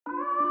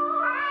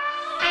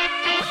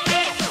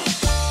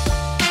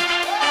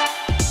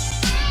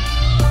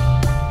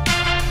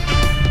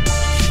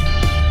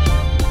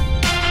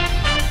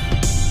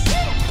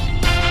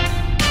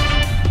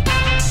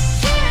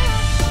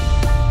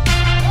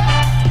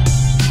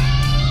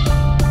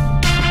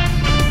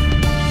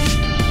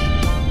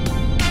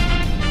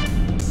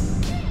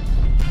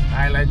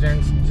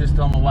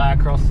on my way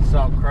across the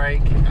Salt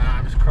Creek.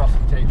 Just crossing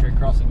T3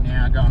 crossing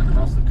now, going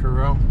across the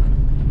Coorong.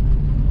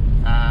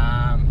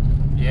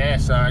 Yeah,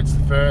 so it's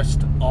the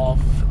first of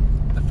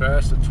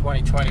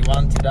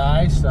 2021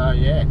 today. So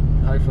yeah,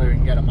 hopefully we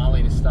can get a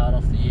mully to start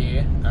off the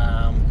year.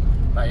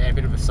 But yeah, a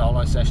bit of a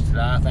solo session today.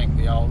 I think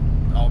the old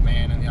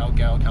man and the old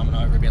girl are coming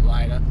over a bit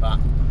later, but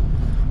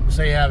we'll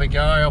see how we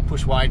go. I'll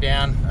push way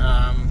down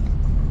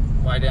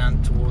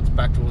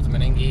back towards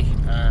Meningie,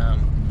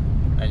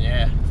 and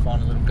yeah,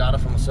 find a little gutter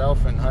for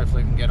myself, and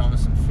hopefully we can get onto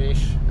some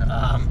fish.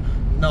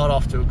 Not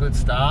off to a good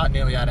start.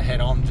 Nearly had a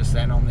head on just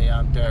then on the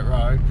dirt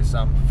road because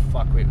some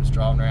fuckwit was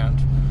driving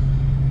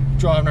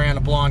around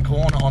a blind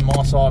corner on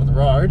my side of the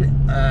road.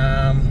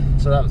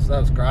 So that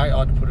was great. I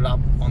had to put it up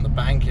on the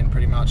bank and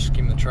pretty much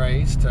skim the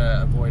trees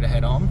to avoid a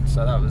head on.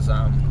 So that was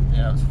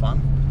yeah, it was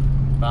fun.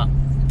 But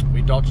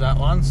we dodged that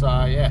one.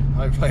 So yeah,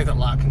 hopefully the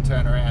luck can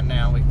turn around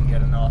now. We can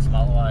get a nice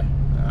mulloway.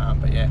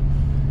 But yeah,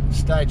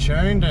 stay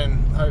tuned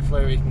and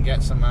hopefully we can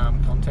get some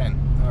content.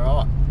 All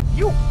right.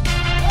 Yo.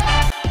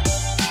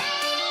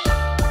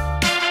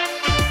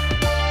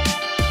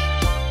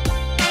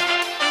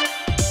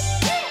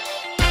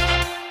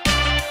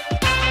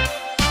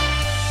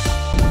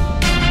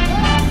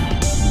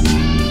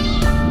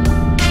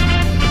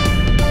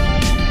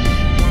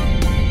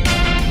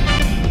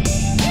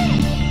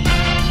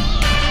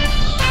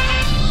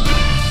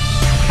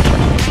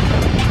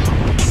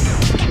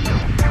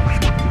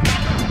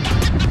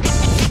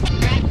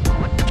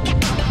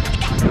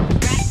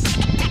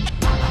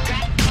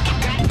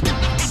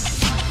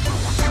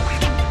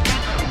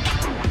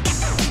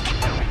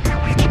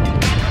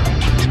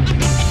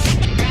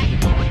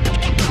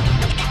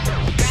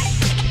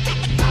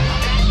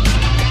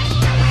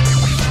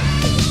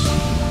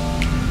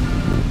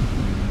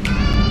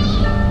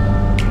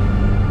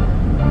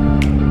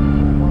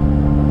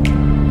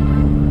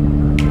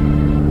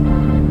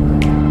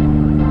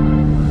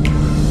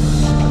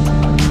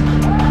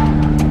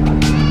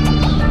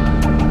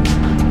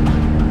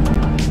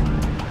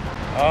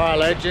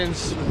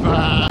 Legends,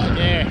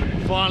 yeah,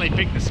 finally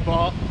picked the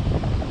spot.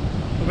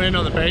 I've been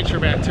on the beach for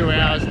about 2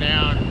 hours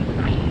now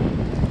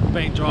and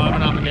been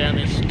driving up and down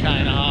this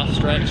K.5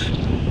 stretch.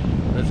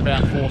 There's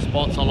about 4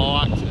 spots I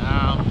liked.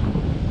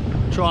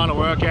 Trying to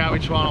work out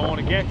which one I want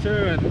to get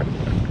to, and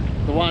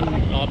the one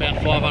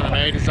about 500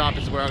 metres up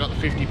is where I got the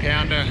 50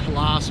 pounder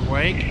last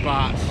week,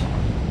 but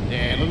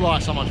yeah, it looked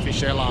like someone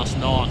fished there last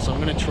night, so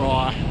I'm going to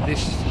try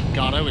this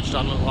gutter, which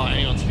doesn't look like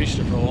anyone's fished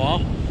it for a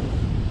while.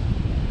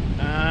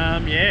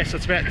 Yeah, so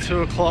it's about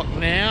 2 o'clock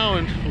now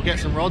and we'll get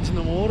some rods in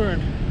the water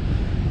and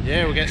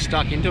yeah, we'll get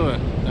stuck into it.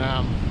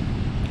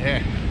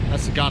 Yeah,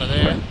 that's the gutter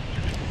there.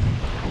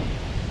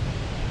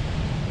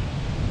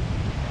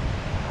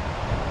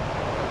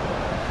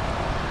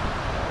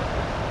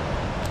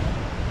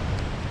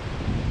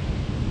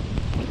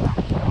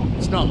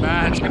 It's not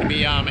bad, it's going to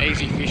be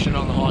easy fishing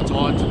on the high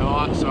tide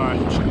tonight, so I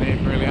shouldn't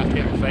even really have to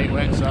get my feet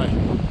wet, so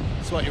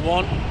that's what you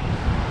want.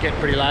 Get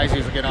pretty lazy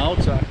as I get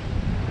old, so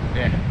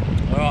yeah.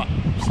 Alright,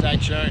 stay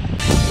tuned.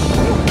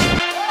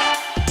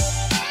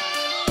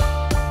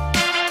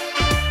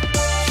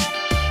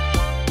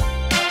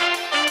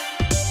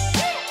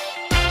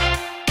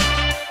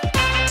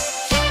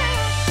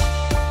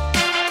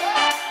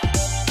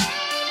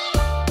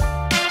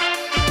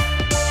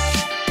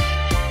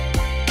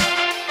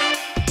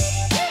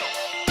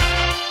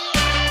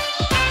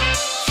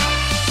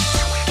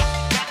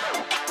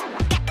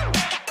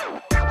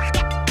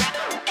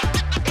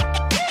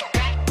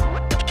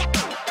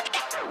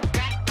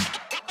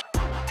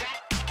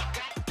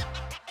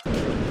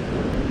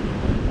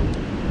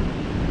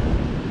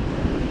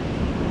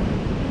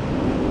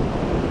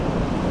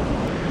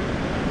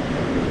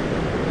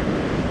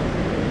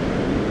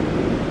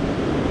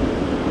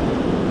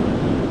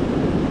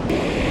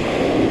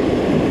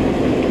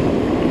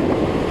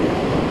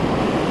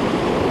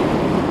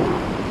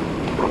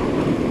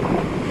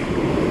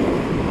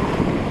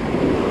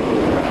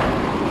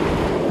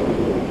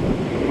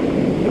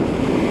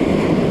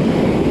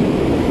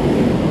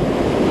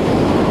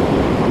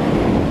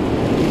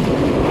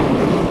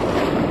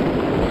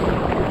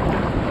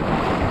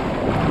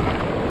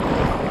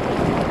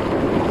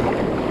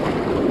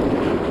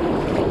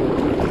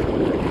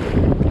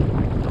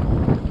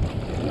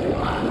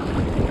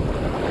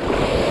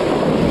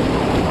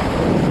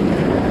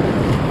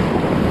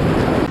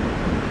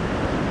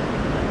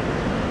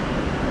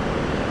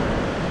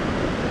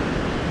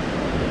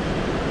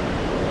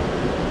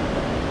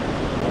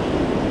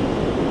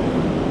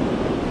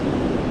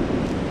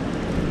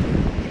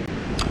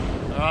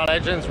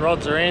 Legends,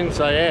 rods are in,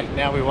 so yeah,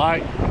 now we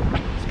wait.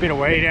 It's been a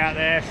weed out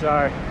there,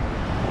 so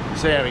we'll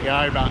see how we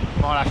go, but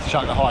might have to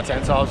chuck the high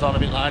tensiles on a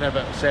bit later,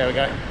 but we'll see how we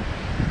go.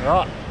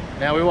 Alright,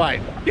 now we wait.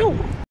 Yo!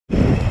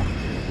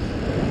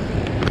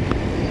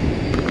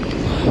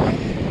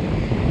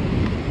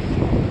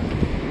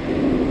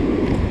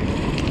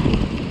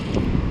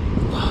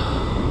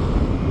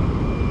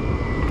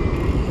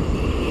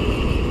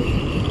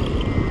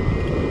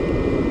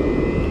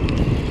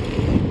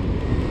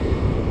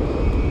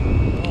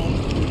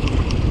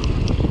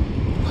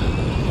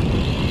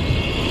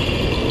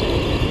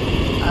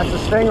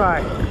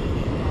 stingray.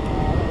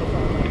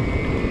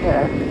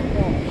 Yeah.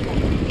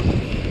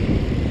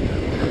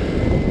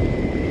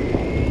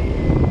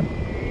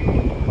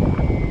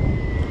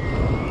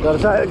 Gotta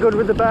say, good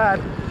with the bad.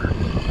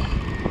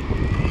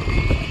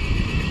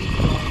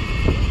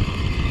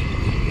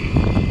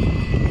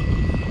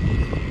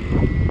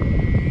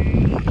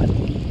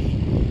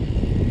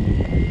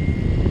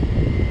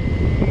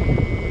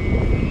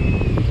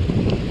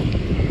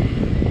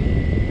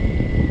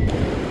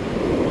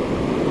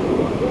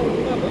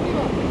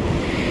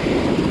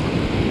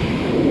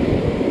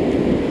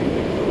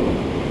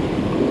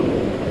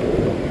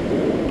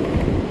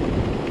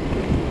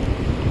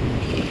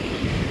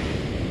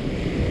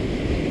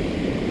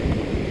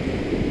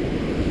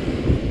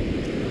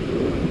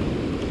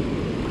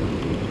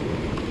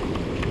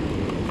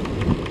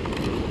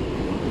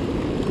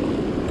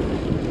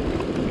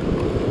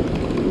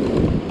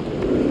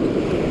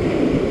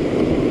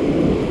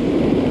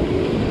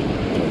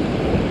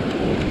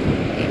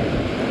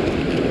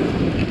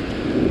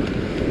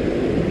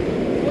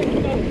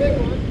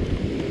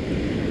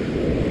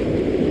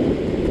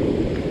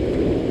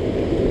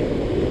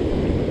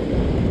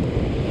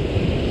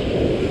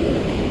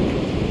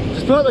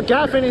 Put the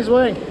gaff in his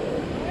wing.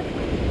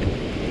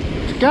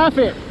 Gaff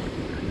it.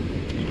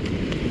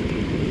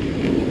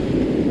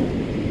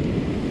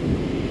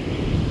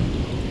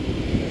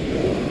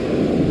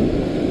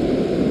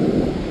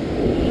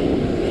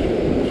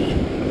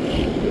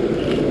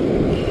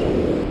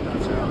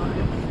 That's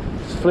alright.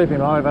 Just flip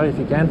him over if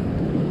you can.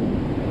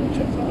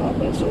 Check that up,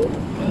 that's all.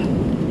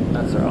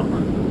 That's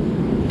alright.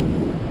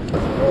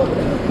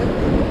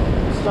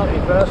 It's not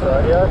your first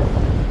rodeo.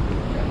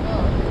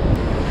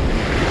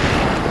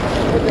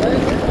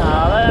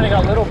 Nah, they only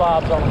got little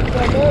barbs on them. It's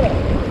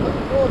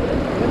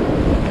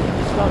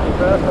not your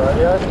first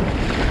rodeo.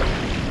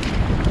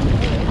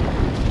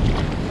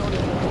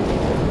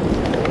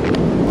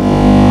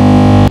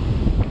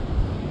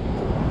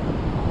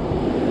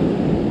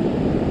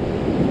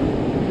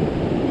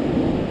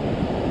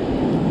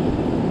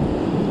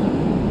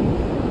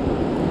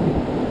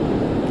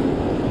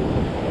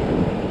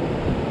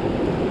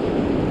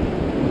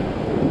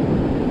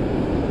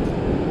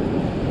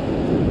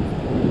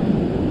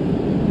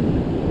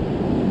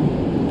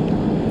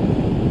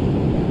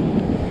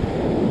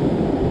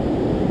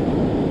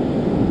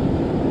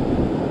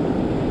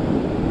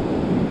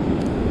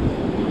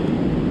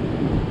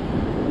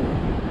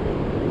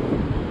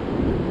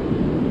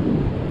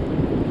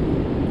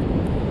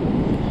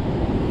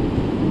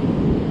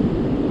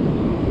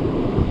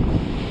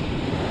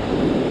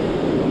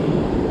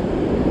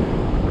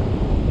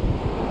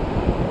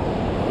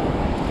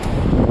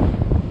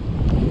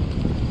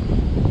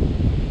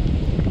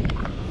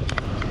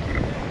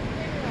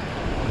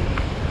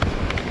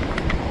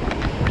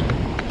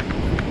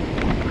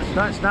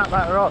 Don't snap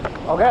that rod.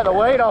 I'll get the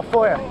weight off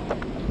for you.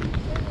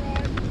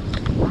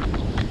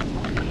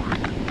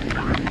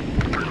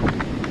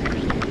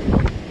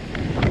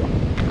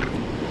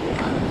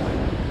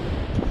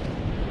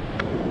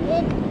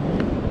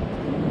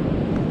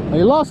 Oh,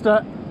 you lost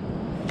it.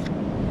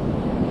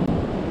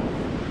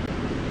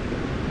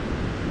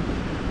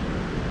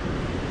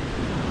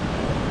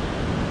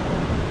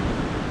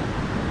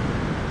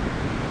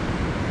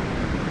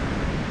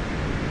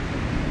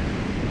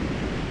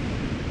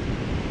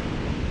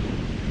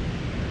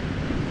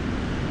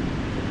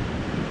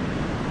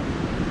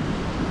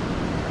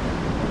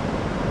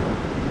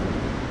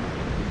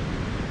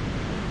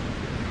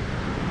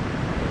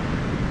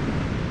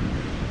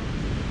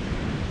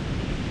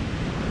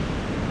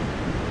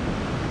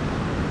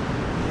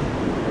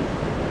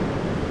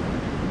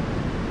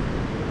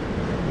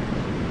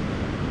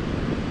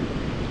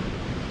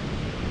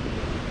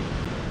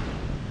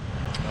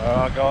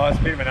 Alright guys,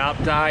 bit of an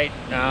update.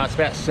 It's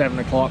about 7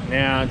 o'clock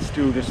now, it's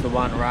still just the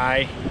one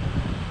ray.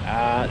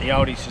 The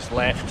oldie's just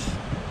left.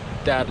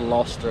 Dad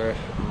lost a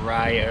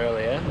ray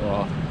earlier,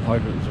 well I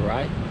hope it was a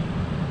ray.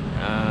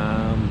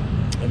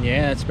 And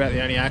yeah, that's about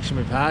the only action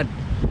we've had.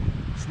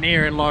 It's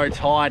nearing low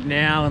tide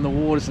now and the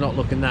water's not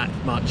looking that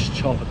much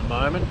chop at the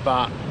moment,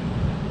 but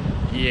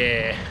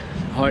yeah,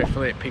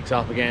 hopefully it picks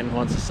up again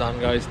once the sun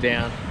goes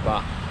down.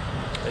 But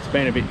it's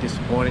been a bit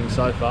disappointing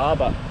so far,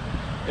 but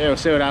yeah, we'll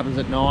see what happens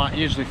at night.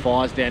 Usually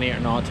fires down here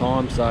at night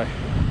time, so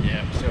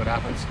yeah, we'll see what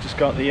happens. Just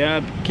got the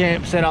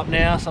camp set up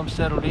now, so I'm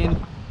settled in.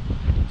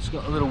 Just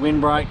got a little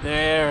windbreak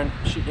there and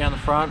shit down the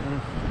front,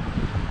 and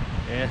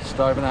yeah,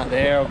 stoving that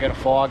there. I'll get a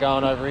fire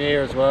going over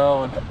here as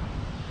well, and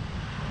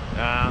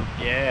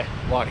yeah,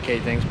 like to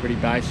keep things pretty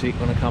basic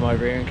when I come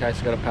over here in case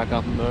I've got to pack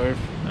up and move.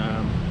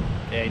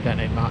 Yeah, you don't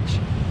need much.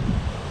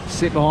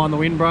 Sit behind the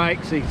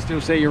windbreak so you can still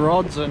see your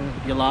rods and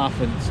you're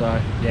laughing,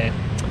 so yeah.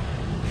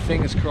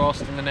 Fingers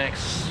crossed in the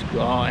next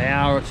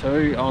hour or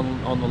two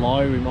on the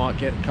low we might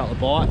get a couple of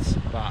bites,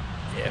 but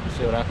yeah, we'll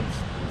see what happens.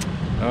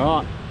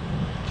 Alright,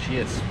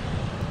 cheers.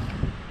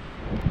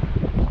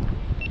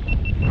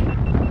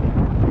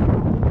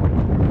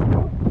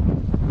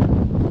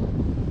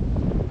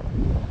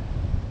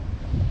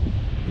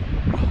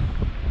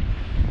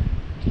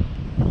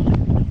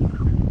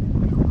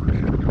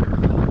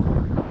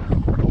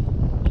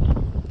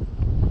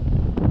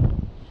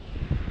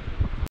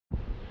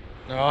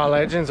 Oh,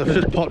 legends, I've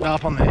just popped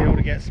up on the hill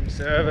to get some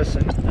service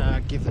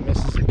and give the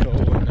missus a call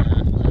and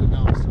let her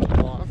know I'm still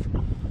alive.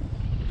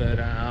 But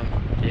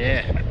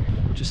yeah,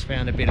 just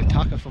found a bit of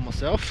tucker for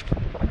myself.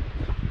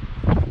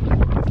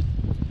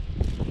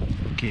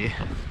 Look here.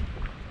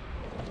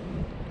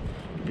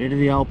 Bit of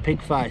the old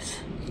pig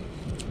face.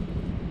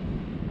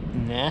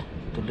 Nah,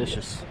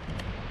 delicious.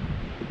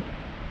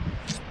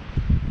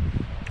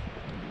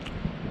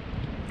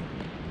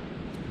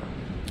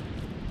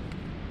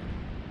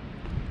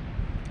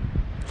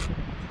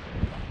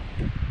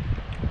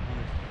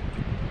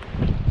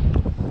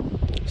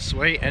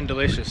 Sweet and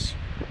delicious.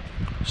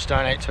 Just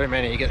don't eat too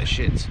many, you get the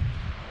shits.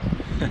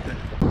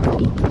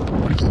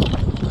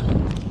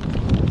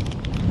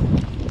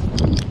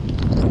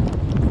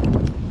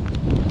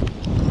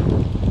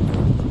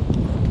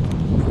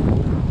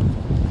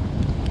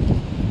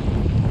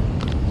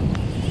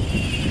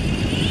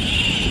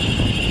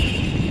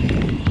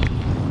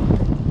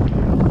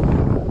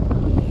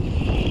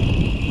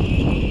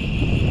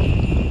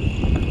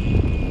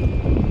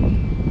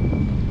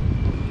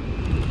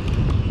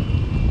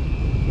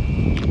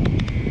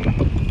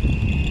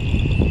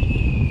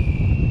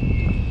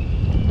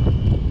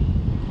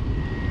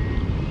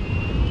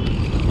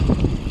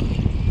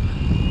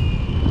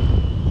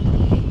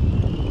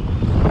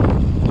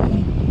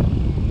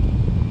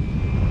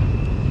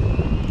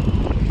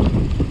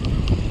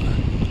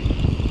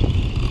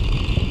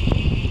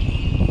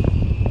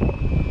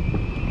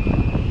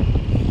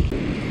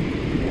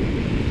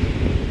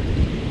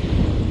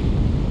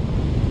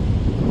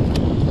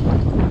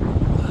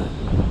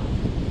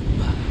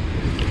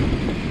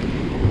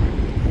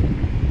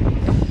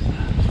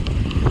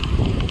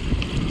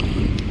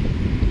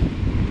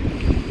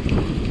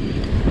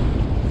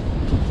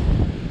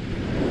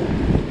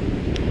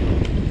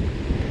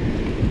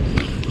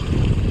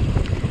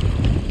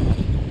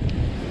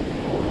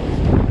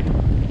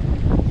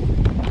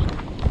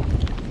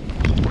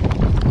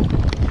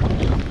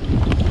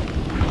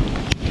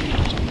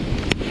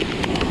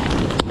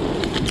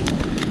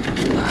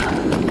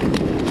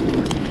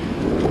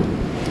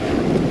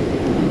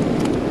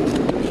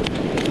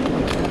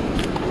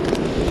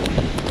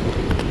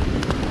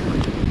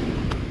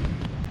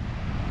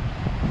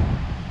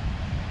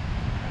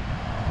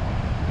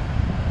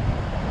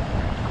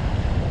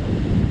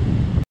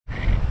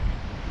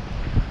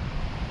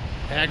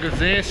 How good's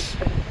this?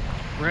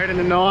 Red in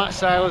the night,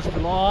 sailor's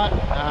delight.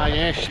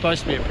 Yeah, she's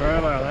supposed to be a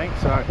perler, I think,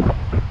 so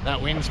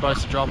that wind's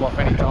supposed to drop off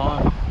any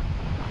time.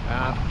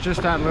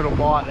 Just had a little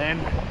bite then,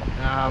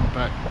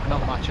 but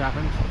not much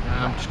happened.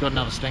 Just got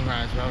another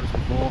stingray as well just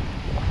before.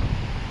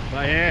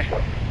 But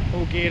yeah,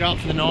 all geared up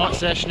for the night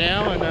sesh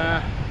now,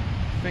 and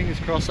fingers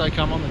crossed they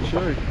come on the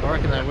tube. I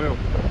reckon they will.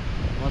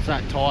 Once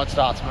that tide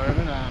starts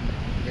moving,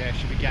 yeah,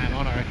 should be game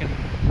on, I reckon.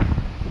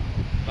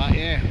 But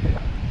yeah,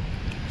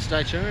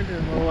 stay tuned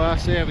and we'll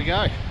see how we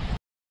go.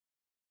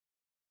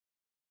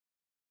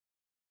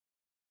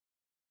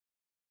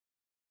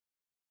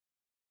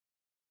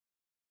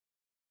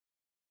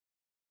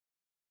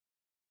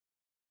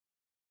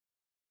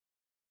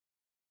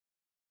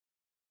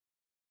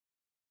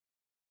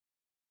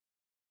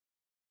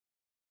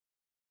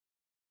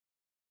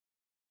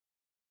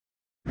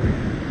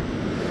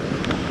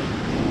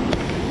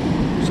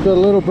 Just got a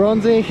little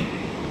bronzy.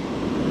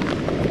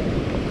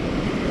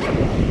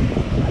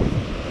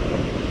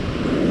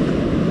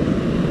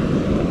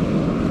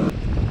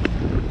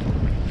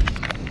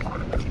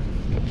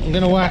 I'm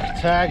gonna whack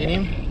a tag in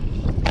him.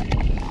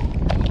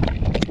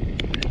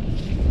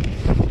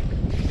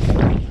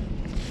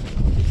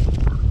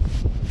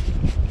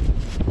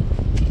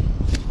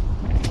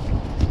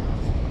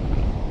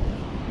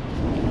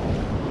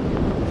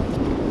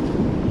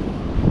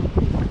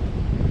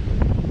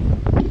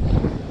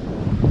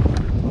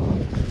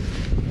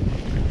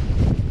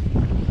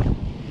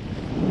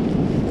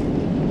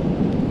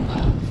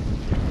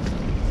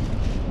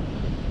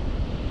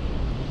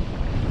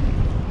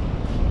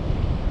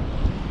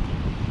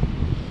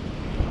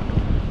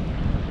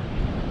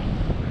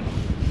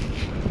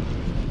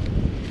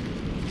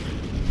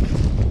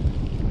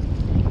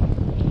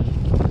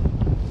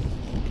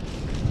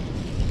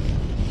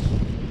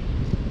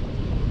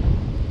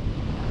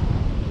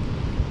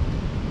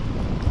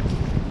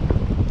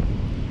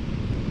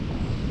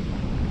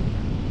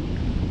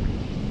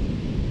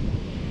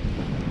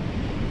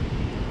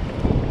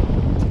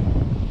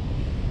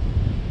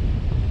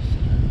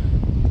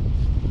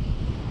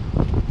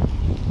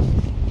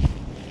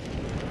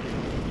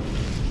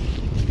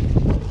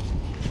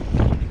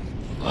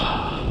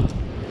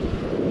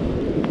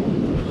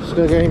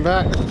 Still getting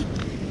back.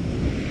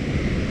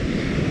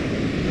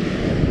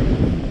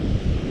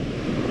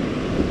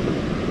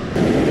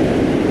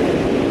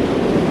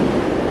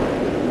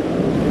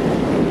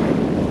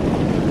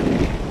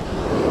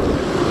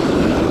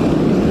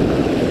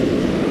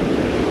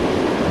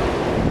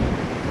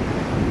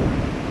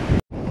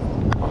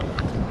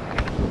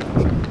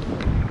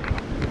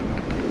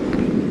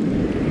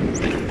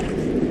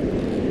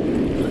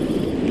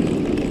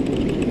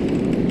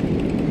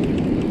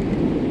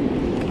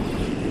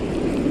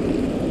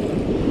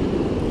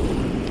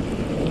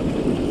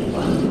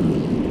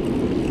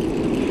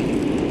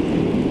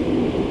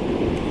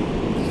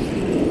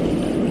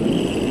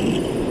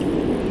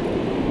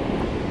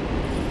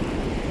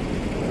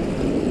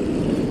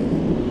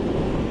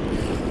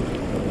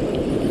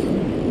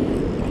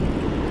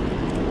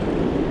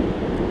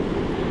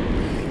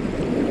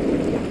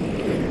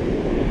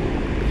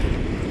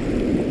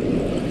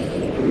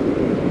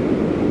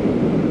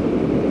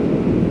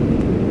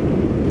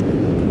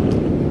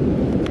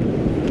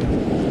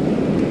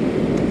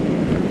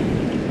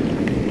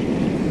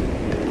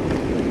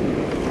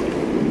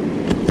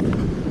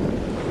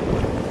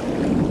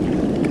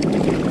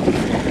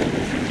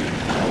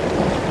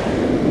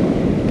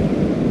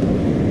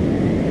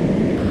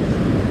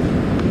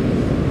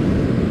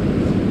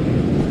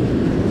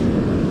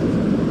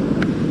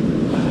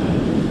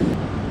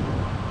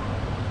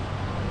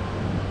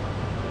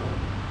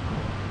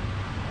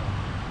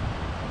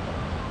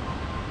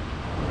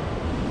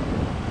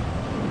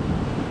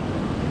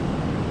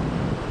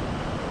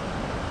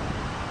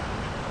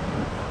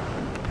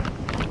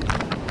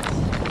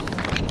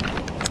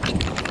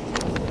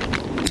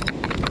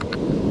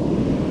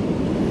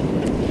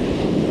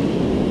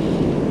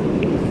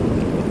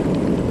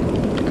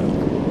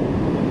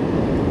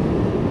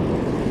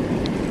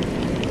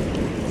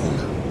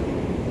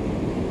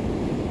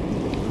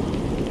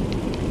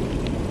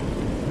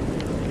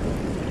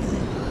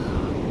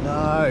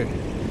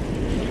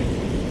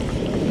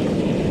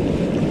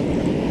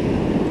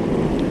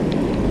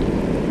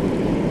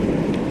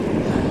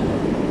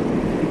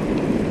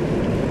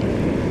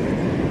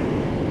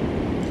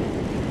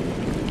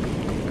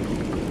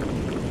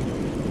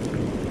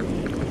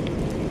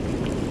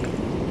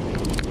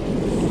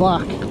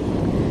 fuck.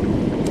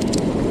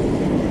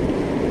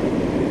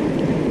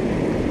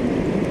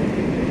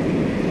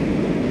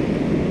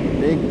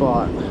 Big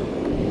bite.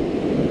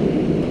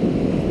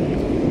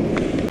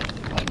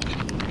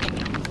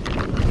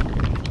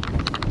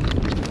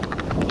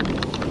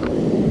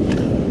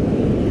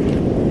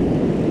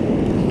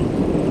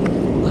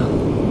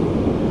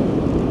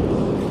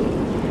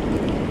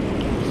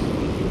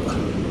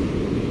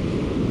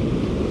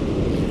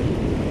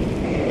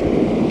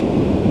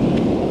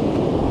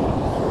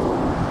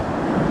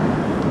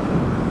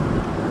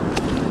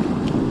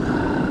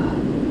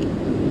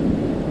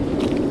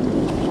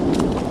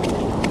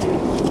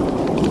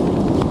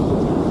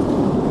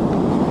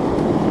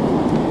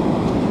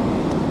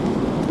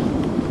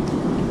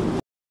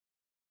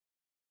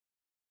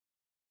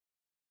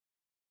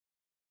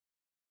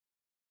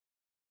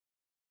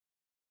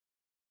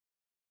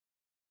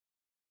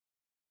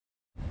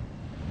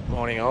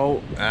 Morning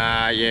all.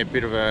 Yeah,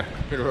 bit of a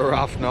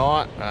rough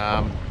night.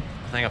 I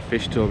think I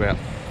fished till about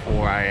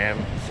 4 AM,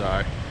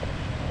 so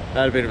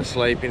had a bit of a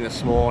sleep in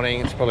this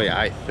morning. It's probably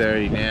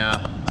 8:30 now.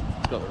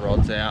 Got the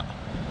rods out,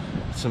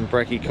 some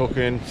brekkie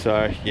cooking,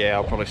 so yeah,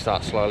 I'll probably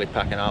start slowly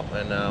packing up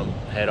and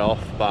head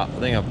off. But I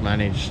think I've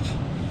managed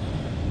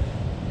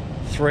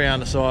 3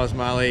 undersized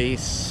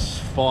mullies,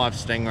 5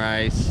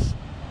 stingrays,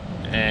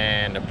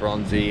 and a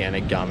bronzy and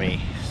a gummy.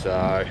 So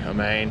I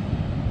mean,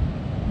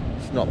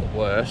 not the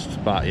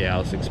worst, but yeah, I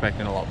was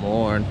expecting a lot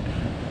more. And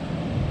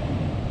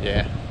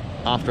yeah,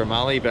 after a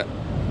mully, but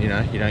you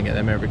know, you don't get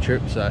them every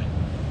trip, so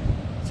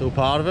it's all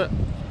part of it.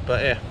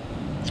 But yeah,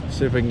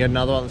 see if we can get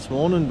another one this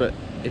morning, but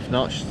if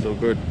not, it's all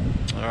good.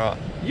 All right,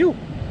 you.